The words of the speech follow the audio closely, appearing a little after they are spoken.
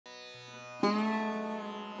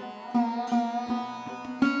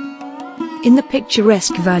In the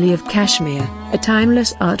picturesque valley of Kashmir, a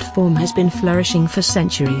timeless art form has been flourishing for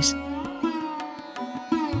centuries.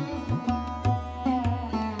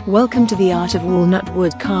 Welcome to the art of walnut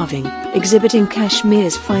wood carving, exhibiting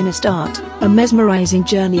Kashmir's finest art, a mesmerizing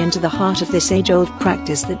journey into the heart of this age-old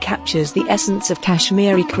practice that captures the essence of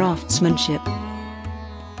Kashmiri craftsmanship.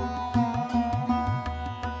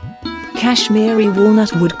 Kashmiri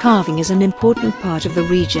walnut wood carving is an important part of the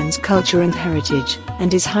region's culture and heritage,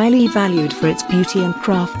 and is highly valued for its beauty and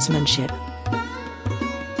craftsmanship.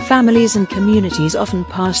 Families and communities often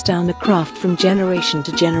pass down the craft from generation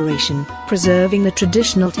to generation, preserving the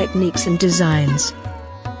traditional techniques and designs.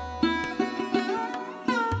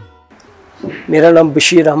 मेरा नाम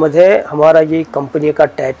बशीर अहमद है। हमारा ये company का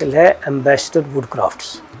title है ambassador would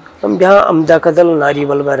crafts. हम यहाँ अमदाकदल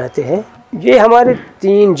नारीवल में रहते हैं। ये हमारे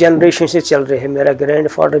 3 जनरेशन से चल रहे हैं। मेरा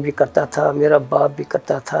ग्रैंडफादर भी करता था, मेरा बाप भी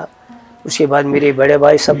करता था, उसके बाद मेरे बड़े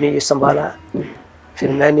भाई सब ने ये संभाला,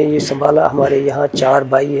 फिर मैंने ये संभाला। हमारे यहाँ 4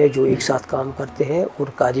 भाई है जो एक साथ काम करते हैं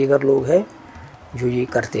और कारीगर लोग हैं जो ये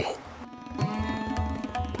करते हैं।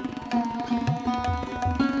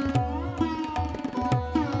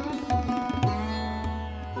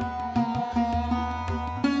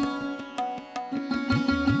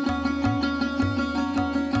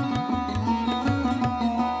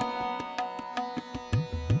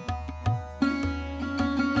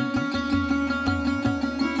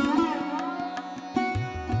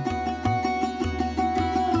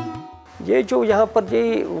 ये जो यहाँ पर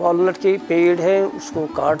ये वॉलनट के पेड़ हैं उसको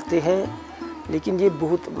काटते हैं, लेकिन ये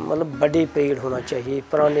बहुत मतलब बड़े पेड़ होना चाहिए,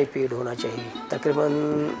 पुराने पेड़ होना चाहिए।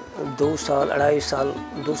 तकरीबन 2 साल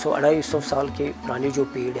 250 साल के पुराने जो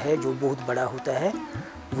पेड़ है जो बहुत बड़ा होता है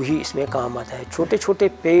वही इसमें काम आता है। छोटे छोटे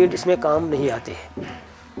पेड़ इसमें काम नहीं आते हैं।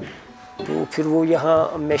 तो फिर वो यहाँ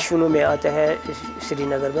मशीनों में आता है।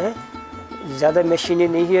 श्रीनगर में ज़्यादा मशीनें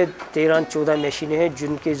नहीं है, 13-14 मशीनें हैं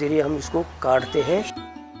जिनके ज़रिए हम इसको काटते हैं।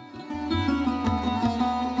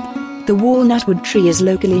 The walnut wood tree is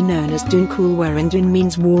locally known as Doon Kul, wherein Doon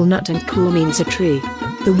means walnut and Kul means a tree.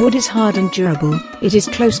 The wood is hard and durable, it is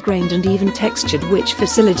close-grained and even textured, which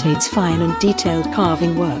facilitates fine and detailed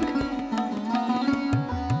carving work.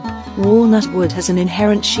 Walnut wood has an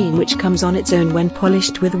inherent sheen which comes on its own when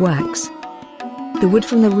polished with wax. The wood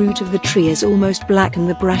from the root of the tree is almost black and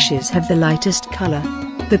the brushes have the lightest color.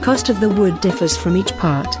 The cost of the wood differs from each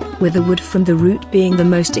part, with the wood from the root being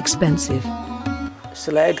the most expensive.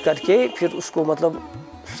 Slide करके फिर उसको मतलब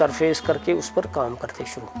surface करके उस पर काम करते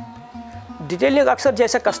शुरू। डिटेलिंग अक्सर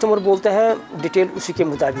जैसा कस्टमर बोलते हैं डिटेल उसी के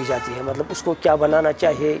मुताबिक जाती है। मतलब उसको क्या बनाना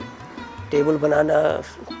चाहिए, टेबल बनाना,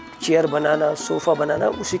 चेयर बनाना, सोफ़ा बनाना,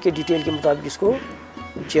 उसी के डिटेल के मुताबिक इसको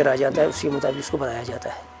चेयर आ जाता है, उसी के मुताबिक इसको बनाया जाता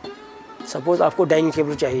है। सपोज़ आपको डाइनिंग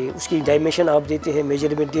टेबल चाहिए, उसकी डायमेंशन आप देते हैं,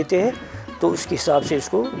 मेजरमेंट देते हैं, तो उसके हिसाब से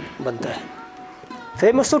इसको बनता है।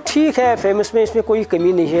 फेमस तो ठीक है, फेमस में इसमें कोई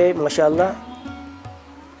कमी नहीं है, माशाल्लाह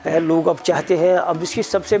है। लोग अब चाहते हैं, अब इसकी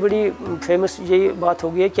सबसे बड़ी फेमस यही बात हो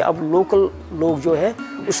गई है कि अब लोकल लोग जो है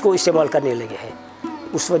उसको इस्तेमाल करने लगे हैं,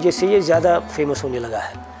 उस वजह से ये ज़्यादा फेमस होने लगा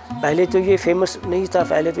है। पहले तो ये फेमस नहीं था,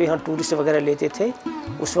 पहले तो यहाँ टूरिस्ट वगैरह लेते थे,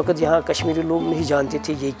 उस वक्त यहाँ कश्मीरी लोग नहीं जानते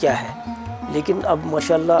थे ये क्या है। लेकिन अब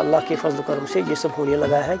माशाल्लाह अल्लाह के फजल करम से ये सब होने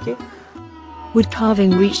लगा है कि Wood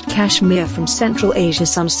carving reached Kashmir from Central Asia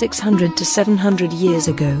some 600 to 700 years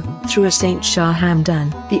ago, through a Saint Shah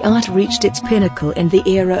Hamdan. The art reached its pinnacle in the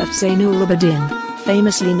era of Zainul Abidin,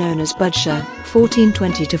 famously known as Badshah,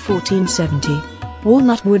 1420 to 1470.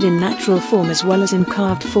 Walnut wood in natural form as well as in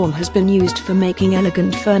carved form has been used for making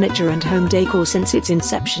elegant furniture and home decor since its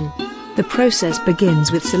inception. The process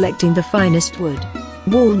begins with selecting the finest wood.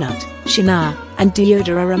 Walnut, chinar, and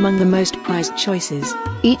deodar are among the most prized choices,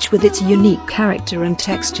 each with its unique character and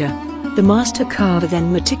texture. The master carver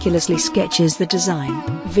then meticulously sketches the design,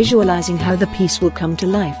 visualizing how the piece will come to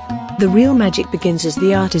life. The real magic begins as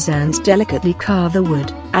the artisans delicately carve the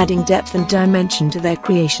wood, adding depth and dimension to their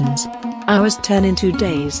creations. Hours turn into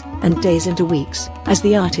days, and days into weeks, as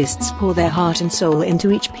the artists pour their heart and soul into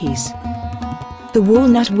each piece. The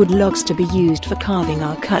walnut wood logs to be used for carving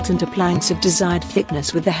are cut into planks of desired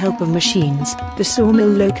thickness with the help of machines, the sawmill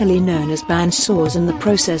locally known as band saws, and the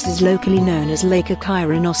process is locally known as lacquer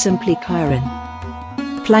kyron or simply kyron.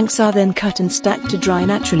 Planks are then cut and stacked to dry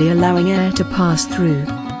naturally, allowing air to pass through.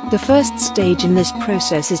 The first stage in this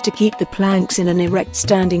process is to keep the planks in an erect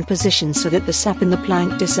standing position so that the sap in the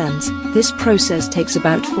plank descends. This process takes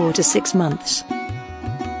about 4 to 6 months.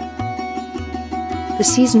 The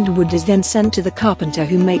seasoned wood is then sent to the carpenter,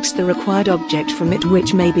 who makes the required object from it,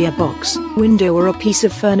 which may be a box, window or a piece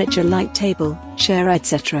of furniture like table, chair,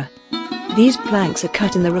 etc. These planks are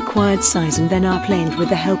cut in the required size and then are planed with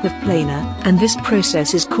the help of planer, and this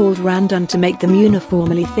process is called randun to make them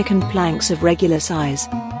uniformly thickened planks of regular size.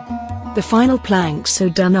 The final planks so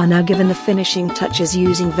done are now given the finishing touches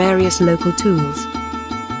using various local tools.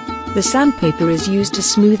 The sandpaper is used to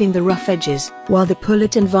smoothing the rough edges, while the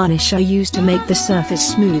pullet and varnish are used to make the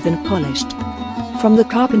surface smooth and polished. From the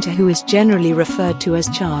carpenter, who is generally referred to as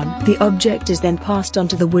Chan, the object is then passed on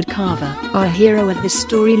to the wood carver, our hero in this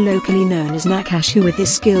story locally known as Nakash, who with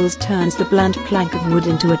his skills turns the blunt plank of wood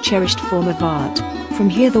into a cherished form of art. From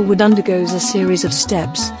here the wood undergoes a series of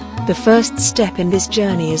steps. The first step in this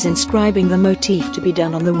journey is inscribing the motif to be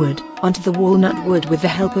done on the wood, onto the walnut wood with the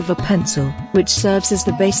help of a pencil, which serves as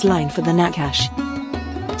the baseline for the Nakash.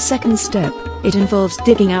 Second step, it involves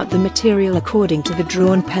digging out the material according to the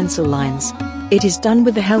drawn pencil lines. It is done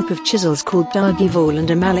with the help of chisels called dagivol and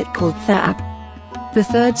a mallet called thap. The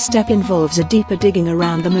third step involves a deeper digging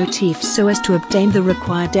around the motif so as to obtain the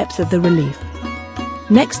required depth of the relief.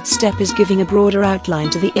 Next step is giving a broader outline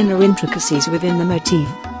to the inner intricacies within the motif.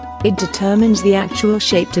 It determines the actual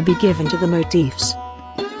shape to be given to the motifs.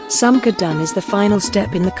 Samkadun is the final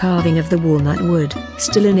step in the carving of the walnut wood,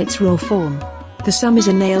 still in its raw form. The sum is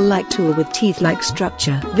a nail-like tool with teeth-like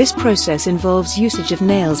structure. This process involves usage of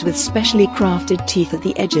nails with specially crafted teeth at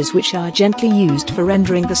the edges, which are gently used for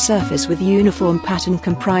rendering the surface with uniform pattern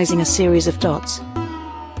comprising a series of dots.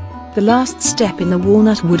 The last step in the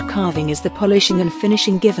walnut wood carving is the polishing and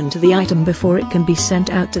finishing given to the item before it can be sent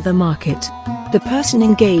out to the market. The person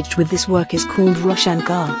engaged with this work is called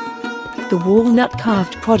Roshankar. The walnut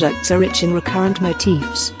carved products are rich in recurrent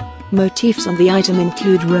motifs. Motifs on the item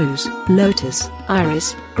include rose, lotus,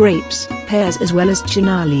 iris, grapes, pears as well as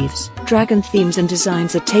chinar leaves. Dragon themes and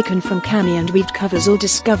designs are taken from kami and weaved covers all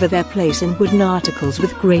discover their place in wooden articles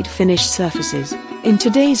with great finished surfaces. In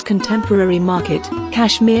today's contemporary market,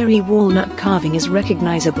 Kashmiri walnut carving is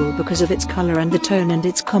recognizable because of its color and the tone and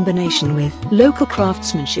its combination with local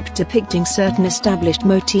craftsmanship depicting certain established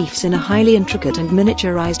motifs in a highly intricate and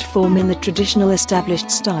miniaturized form in the traditional established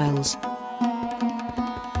styles.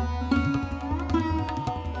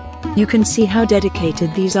 You can see how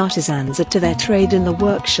dedicated these artisans are to their trade in the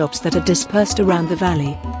workshops that are dispersed around the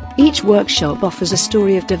valley. Each workshop offers a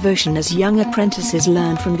story of devotion as young apprentices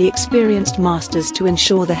learn from the experienced masters to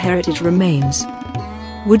ensure the heritage remains.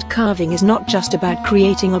 Wood carving is not just about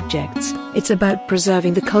creating objects, it's about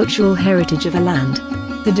preserving the cultural heritage of a land.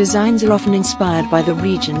 The designs are often inspired by the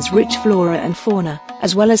region's rich flora and fauna,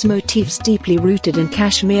 as well as motifs deeply rooted in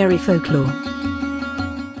Kashmiri folklore.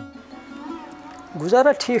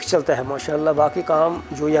 गुज़ारा ठीक चलता है माशाल्लाह। बाकी काम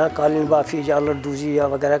जो यहाँ कालीन बाफ़ी या लड़दूजी या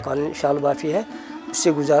वगैरह कालीन शाल बाफ़ी है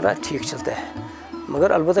उससे गुज़ारा ठीक चलता है,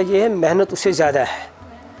 मगर अलबत्ता ये है मेहनत उससे ज़्यादा है।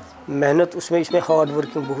 मेहनत उसमें इसमें हार्ड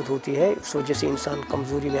वर्किंग बहुत होती है, उस वजह से इंसान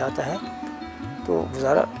कमज़ोरी में आता है, तो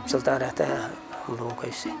गुज़ारा चलता रहता है हम लोगों का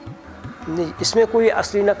इससे। नहीं, इसमें कोई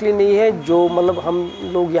असली नकली नहीं है जो मतलब हम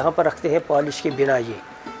लोग यहाँ पर रखते हैं पॉलिश के बिना ये,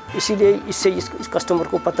 इसीलिए इससे इस कस्टमर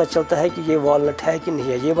को पता चलता है कि ये वॉलनट है कि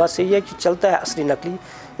नहीं है। ये बात सही है कि चलता है असली नकली,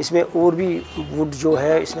 इसमें और भी वुड जो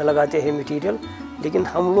है इसमें लगाते हैं मटेरियल, लेकिन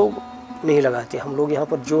हम लोग नहीं लगाते। हम लोग यहाँ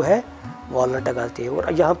पर जो है वॉलनट लगाते हैं,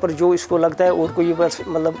 और यहाँ पर जो इसको लगता है और कोई बस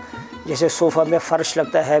मतलब जैसे सोफ़ा में फ़र्श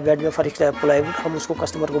लगता है, बेड में फ़र्श लगता है प्लाईवुड, हम उसको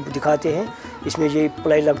कस्टमर को दिखाते हैं इसमें ये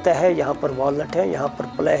प्लाई लगता है, यहाँ पर वॉलनट है, यहाँ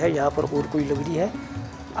पर प्लाई है, यहाँ पर और कोई लकड़ी है।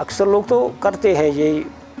 अक्सर लोग तो करते हैं ये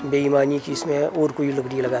बेईमानी की इसमें और कोई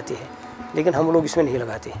लकड़ी लगाते हैं, लेकिन हम लोग इसमें नहीं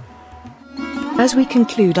लगाते। As we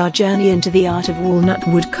conclude our journey into the art of walnut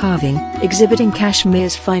wood carving, exhibiting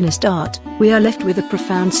Kashmir's finest art, we are left with a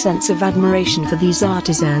profound sense of admiration for these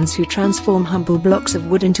artisans who transform humble blocks of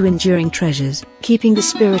wood into enduring treasures, keeping the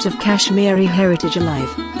spirit of Kashmiri heritage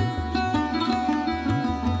alive.